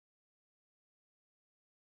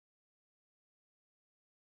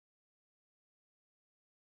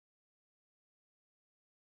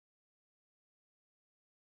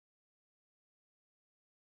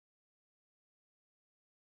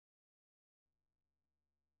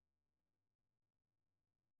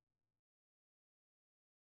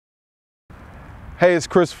Hey, it's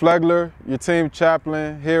Chris Flegler, your team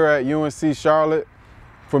chaplain here at UNC Charlotte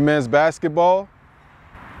for men's basketball.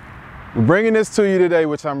 We're bringing this to you today,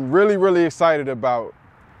 which I'm really excited about,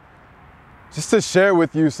 just to share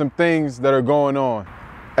with you some things that are going on.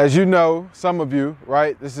 As you know, some of you,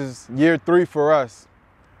 right, this is year 3 for us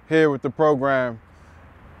here with the program,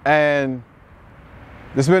 and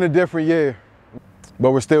it's been a different year,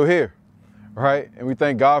 but we're still here, right? And we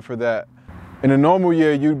thank God for that. In a normal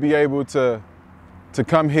year, you'd be able to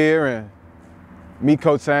come here and meet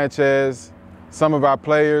Coach Sanchez, some of our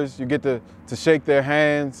players. You get to shake their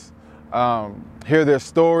hands, hear their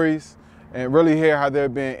stories, and really hear how they're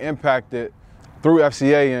being impacted through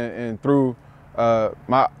FCA and through the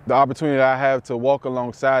opportunity that I have to walk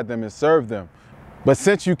alongside them and serve them. But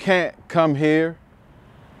since you can't come here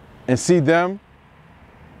and see them,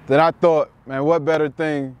 then I thought, man, what better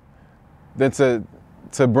thing than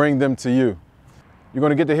to bring them to you. You're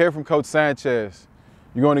going to get to hear from Coach Sanchez.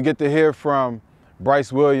 You're going to get to hear from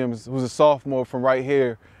Bryce Williams, who's a sophomore from right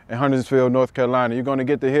here in Huntersville, North Carolina. You're going to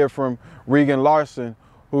get to hear from Regan Larson,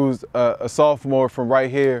 who's a sophomore from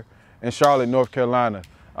right here in Charlotte, North Carolina.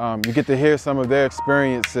 You get to hear some of their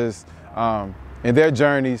experiences and their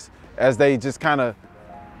journeys as they just kind of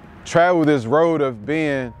travel this road of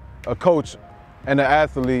being a coach and an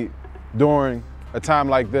athlete during a time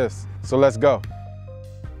like this. So let's go.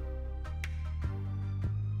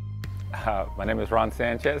 My name is Ron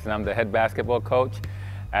Sanchez, and I'm the head basketball coach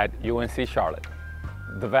at UNC Charlotte.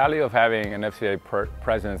 The value of having an FCA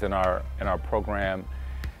presence in our program,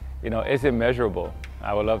 is immeasurable.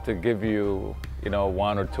 I would love to give you,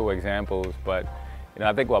 1 or 2 examples, but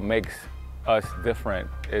I think what makes us different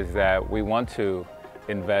is that we want to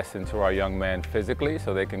invest into our young men physically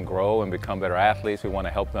so they can grow and become better athletes. We want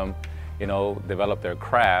to help them, develop their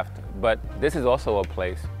craft. But this is also a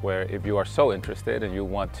place where if you are so interested and you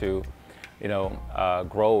want to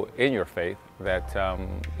grow in your faith, that,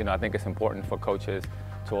 I think it's important for coaches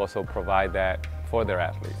to also provide that for their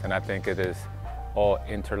athletes. And I think it is all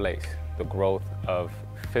interlaced. The growth of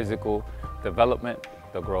physical development,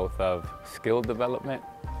 the growth of skill development,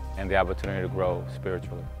 and the opportunity to grow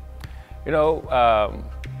spiritually.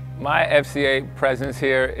 My FCA presence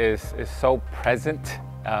here is so present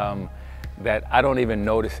that I don't even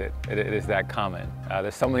notice it. It is that common.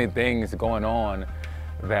 There's so many things going on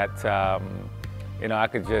that I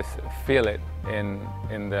could just feel it in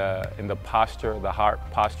the posture, the heart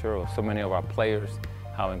posture of so many of our players,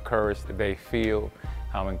 how encouraged they feel,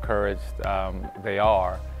 how encouraged they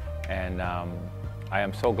are, and I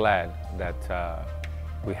am so glad that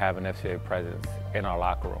we have an FCA presence in our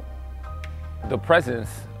locker room. The presence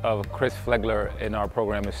of Chris Flegler in our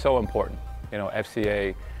program is so important.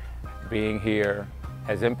 FCA being here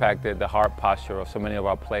has impacted the heart posture of so many of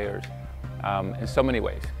our players in so many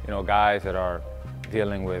ways. Guys that are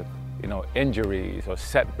dealing with, injuries or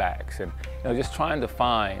setbacks, and just trying to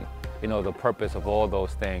find, the purpose of all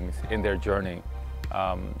those things in their journey.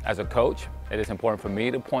 As a coach, it is important for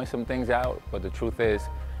me to point some things out, but the truth is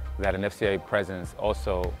that an FCA presence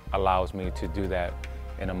also allows me to do that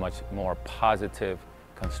in a much more positive,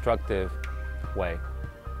 constructive way.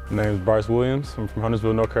 My name is Bryce Williams. I'm from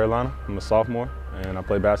Huntersville, North Carolina. I'm a sophomore, and I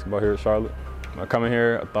play basketball here at Charlotte. Coming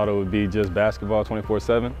here, I thought it would be just basketball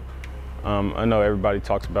 24/7. I know everybody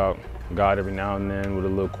talks about God every now and then with a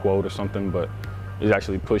little quote or something, but it's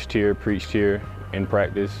actually pushed here, preached here in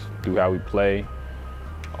practice through how we play.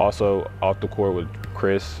 Also off the court with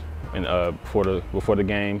Chris, and before the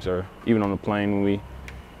games, or even on the plane when we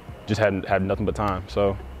just had nothing but time.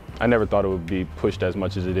 So I never thought it would be pushed as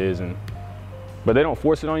much as it is, but they don't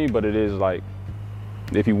force it on you, but it is like,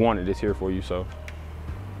 if you want it, it's here for you. So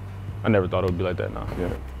I never thought it would be like that now. Yeah,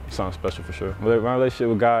 it sounds special for sure. My relationship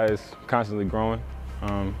with God is constantly growing.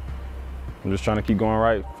 I'm just trying to keep going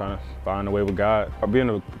right, trying to find a way with God. Being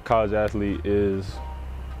a college athlete is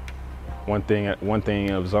one thing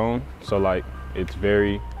of its own. So like, it's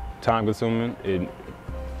very time consuming. It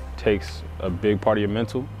takes a big part of your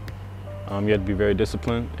mental. You have to be very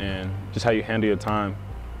disciplined, and just how you handle your time,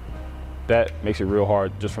 that makes it real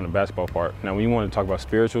hard just from the basketball part. Now, when you want to talk about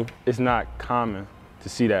spiritual, it's not common to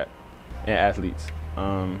see that in athletes,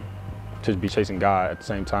 to be chasing God at the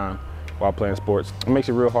same time while playing sports. It makes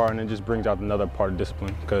it real hard, and it just brings out another part of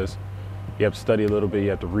discipline, because you have to study a little bit,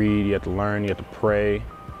 you have to read, you have to learn, you have to pray,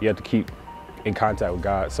 you have to keep in contact with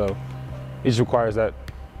God. So it just requires that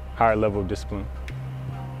higher level of discipline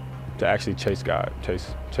to actually chase God,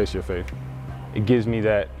 chase your faith. It gives me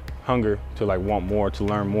that hunger to want more, to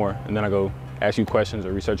learn more, and then I go ask you questions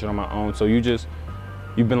or research it on my own. So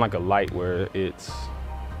you've been like a light where it's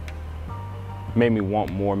made me want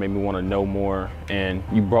more, made me want to know more, and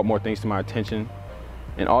you brought more things to my attention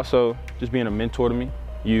And also just being a mentor to me.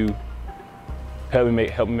 You help me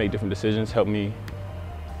make different decisions, help me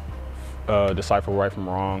decipher right from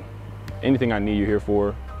wrong. Anything I need, you're here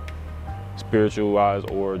for, spiritual-wise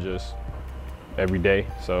or just every day.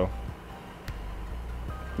 So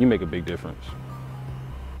you make a big difference.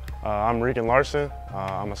 I'm Regan Larson.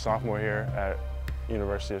 I'm a sophomore here at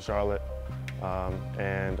University of Charlotte,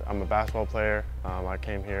 and I'm a basketball player. I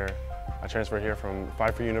transferred here from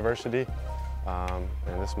Pfeiffer University,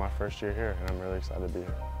 and this is my first year here, and I'm really excited to be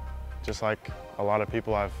here. Just like a lot of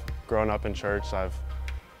people, I've grown up in church. I've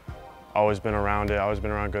always been around it, always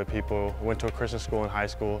been around good people. Went to a Christian school in high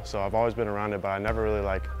school, so I've always been around it, but I never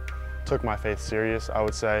really took my faith serious, I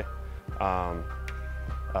would say.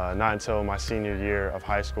 Not until my senior year of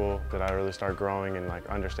high school did I really start growing and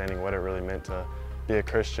understanding what it really meant to be a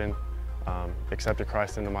Christian, accepted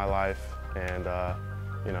Christ into my life, and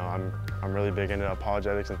you know, I'm really big into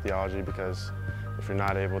apologetics and theology, because if you're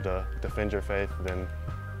not able to defend your faith, then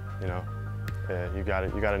you know you got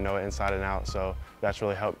to know it inside and out. So that's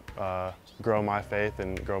really helped grow my faith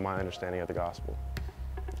and grow my understanding of the gospel.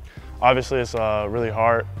 Obviously, it's really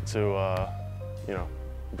hard to you know,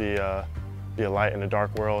 be a light in a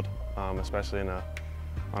dark world, especially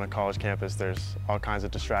on a college campus. There's all kinds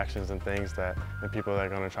of distractions and things and people that are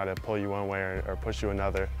going to try to pull you one way or push you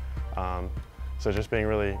another. So just being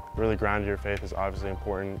really grounded in your faith is obviously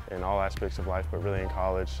important in all aspects of life, but really in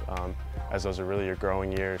college, as those are really your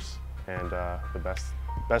growing years and the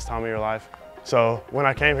best time of your life. So when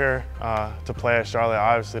I came here to play at Charlotte,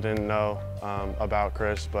 I obviously didn't know about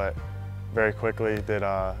Chris, but very quickly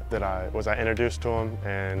was I introduced to him,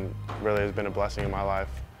 and really has been a blessing in my life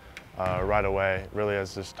right away. Really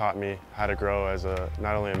has just taught me how to grow as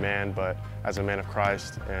not only a man, but as a man of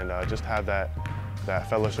Christ, and just have that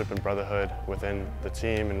fellowship and brotherhood within the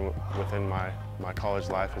team and within my college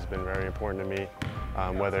life has been very important to me.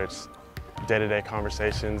 Whether it's day-to-day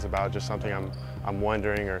conversations about just something I'm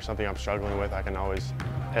wondering or something I'm struggling with, I can always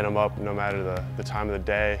hit him up no matter the time of the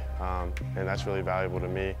day, and that's really valuable to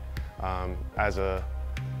me. As a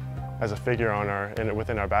figure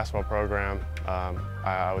within our basketball program,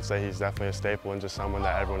 I would say he's definitely a staple and just someone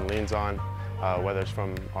that everyone leans on, whether it's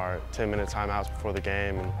from our 10-minute timeouts before the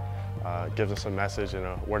game and gives us a message and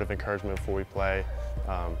a word of encouragement before we play,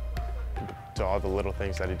 to all the little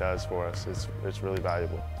things that he does for us. It's really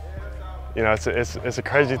valuable. You know, it's a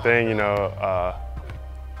crazy thing, you know,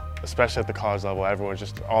 especially at the college level. Everyone's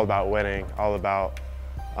just all about winning, all about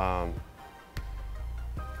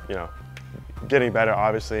you know, getting better,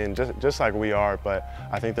 obviously, and just like we are, but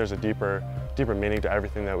I think there's a deeper meaning to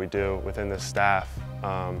everything that we do within this staff.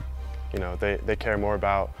 You know, they care more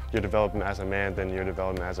about your development as a man than your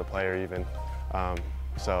development as a player even.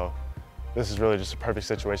 So this is really just a perfect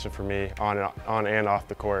situation for me on and off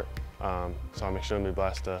the court. So I'm extremely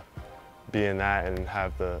blessed to be in that and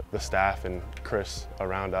have the staff and Chris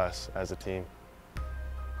around us as a team.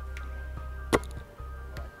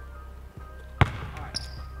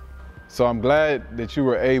 So I'm glad that you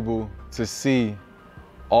were able to see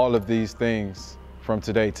all of these things from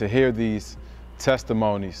today, to hear these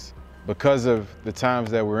testimonies. Because of the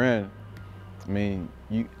times that we're in, I mean,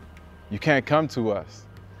 you can't come to us.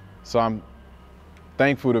 So I'm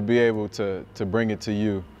thankful to be able to bring it to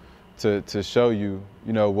you, to show you,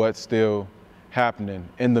 you know, what's still happening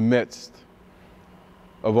in the midst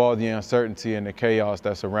of all the uncertainty and the chaos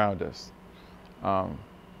that's around us.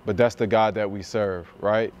 But that's the God that we serve,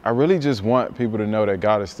 right? I really just want people to know that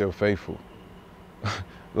God is still faithful.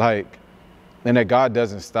 And that God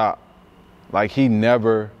doesn't stop. Like, he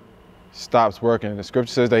never stops working. And the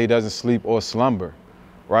scripture says that he doesn't sleep or slumber,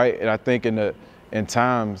 right? And I think in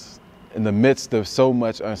times, in the midst of so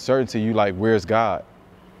much uncertainty, you like, where's God?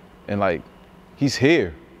 And like, he's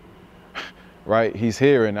here, right? He's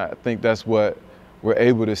here. And I think that's what we're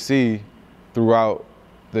able to see throughout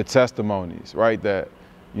the testimonies, right? That,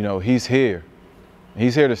 you know, he's here.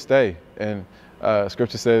 He's here to stay. And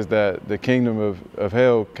scripture says that the kingdom of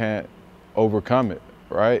hell can't overcome it,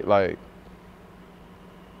 right? Like,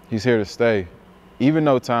 he's here to stay. Even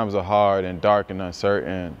though times are hard and dark and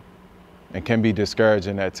uncertain and can be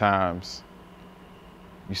discouraging at times,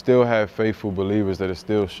 you still have faithful believers that are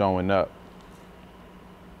still showing up.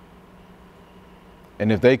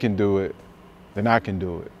 And if they can do it, then I can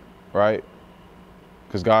do it, right?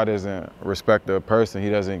 Because God isn't a respecter of person. He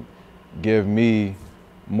doesn't give me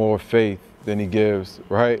more faith than he gives,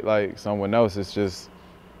 right? Like someone else. It's just,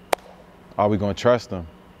 are we going to trust him?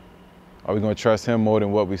 Are we going to trust him more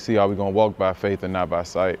than what we see? Are we going to walk by faith and not by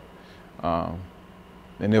sight? And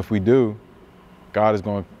if we do, God is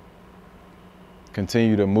going to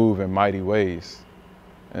continue to move in mighty ways.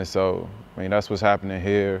 And so, I mean, that's what's happening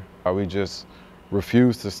here. We just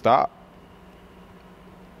refuse to stop.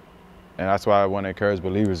 And that's why I want to encourage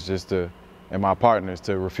believers just to, and my partners,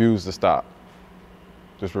 to refuse to stop.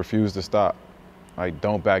 Just refuse to stop. Like,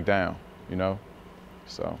 don't back down, you know?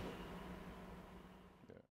 So.